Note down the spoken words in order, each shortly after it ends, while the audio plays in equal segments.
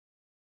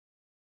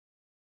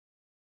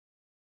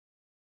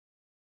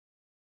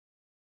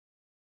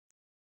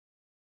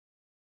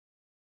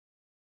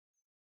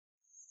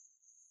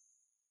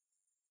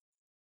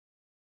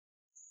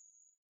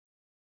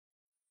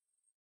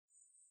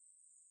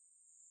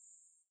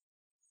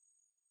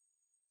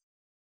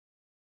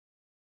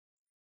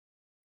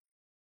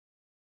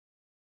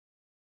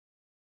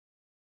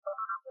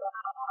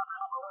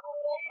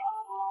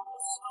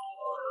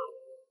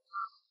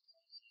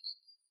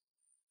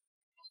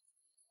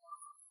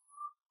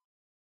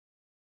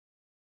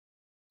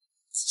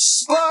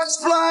Sparks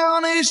fly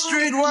on East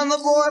Street when the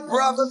boy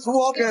prophets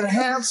walking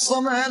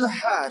handsome and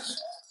hot.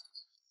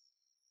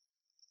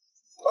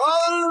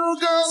 All the little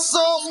girls'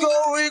 souls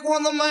go weak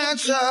when the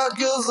man-child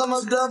gives them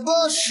a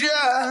double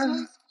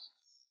shot.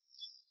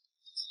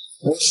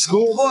 The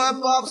schoolboy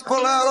pops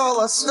pull out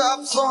all the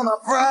stops on a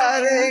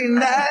Friday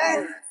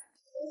night.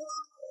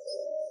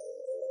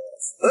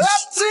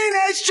 Up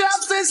teenage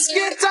chops and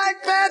skin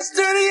tight pants,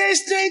 dirty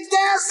H-Street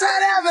dance,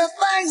 and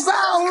everything's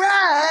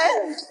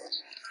alright.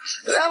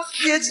 Them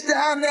kids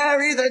down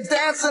there either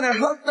dancing or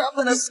hooked up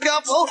in a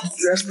scuffle,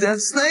 dressed in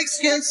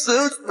snakeskin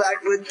suits,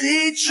 back with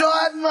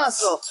Detroit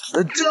muscle.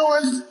 They're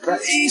doing the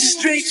East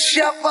Street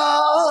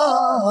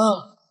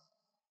Shuffle.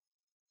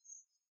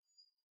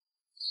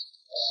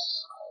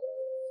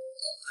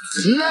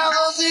 Now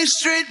those East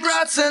Street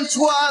brats in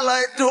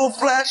twilight do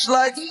flash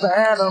like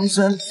phantoms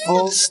in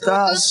full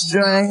star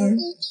strain.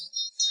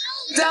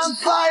 Down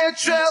fire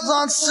trails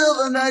on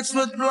silver nights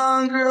with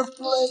blonde girls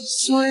play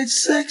sweet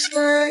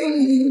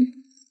 16.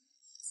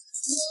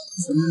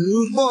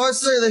 Newsboys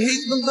say the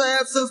heat's been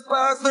bad since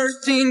Power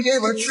 13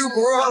 gave a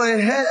trooper all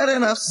he had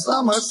in a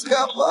summer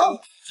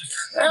scuffle.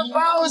 If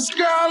I was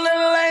girl,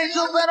 little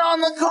angel been on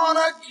the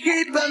corner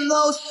keeping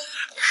those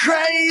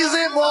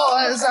crazy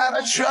boys out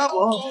of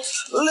trouble.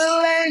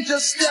 Little angel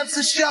steps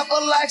a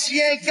shuffle like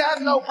she ain't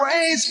got no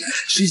brains.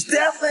 She's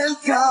deaf in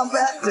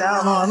combat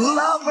down on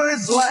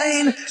Lover's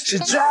Lane. She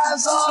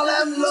drives all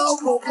them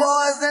local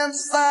boys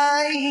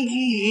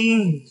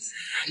insane.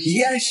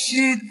 Yes,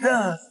 she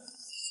does.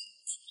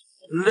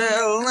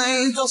 Little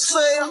angel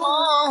say,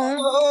 oh,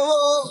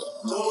 oh,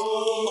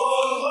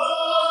 oh,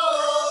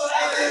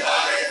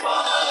 everybody for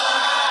the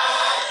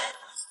light.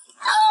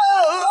 Oh,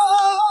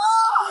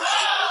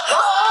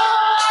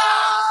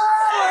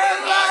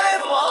 everybody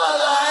for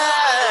the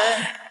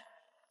light.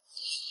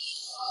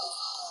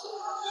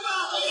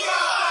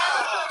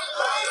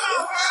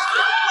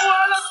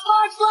 When the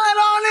sparks light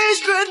on East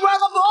Street where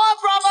the boy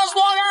brothers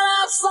walking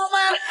out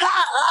somewhere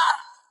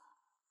high.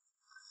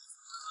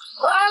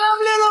 When them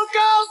little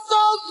girls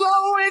don't go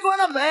weak when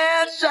a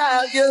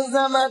man-child gives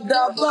them a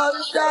double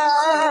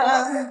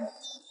shot.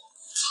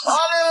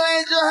 All little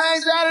angel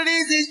hangs out at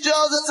Easy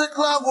Joe's. It's a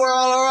club where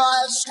all the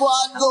riot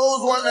squad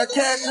goes when they're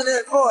cashing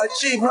it for a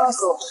cheap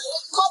hustle.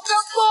 But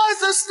the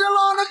boys are still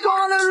on the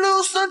corner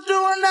loose and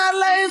doing that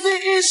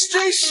lazy East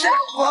Street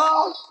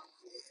Shuffle.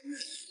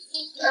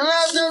 And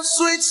as them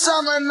sweet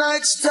summer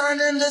nights turn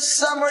into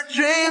summer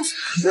dreams,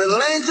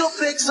 little angel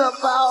picks up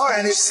power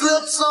and he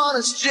slips on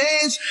his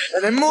jeans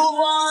and they move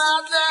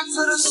on out there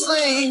to the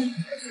scene.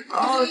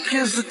 All the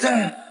kids are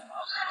dead.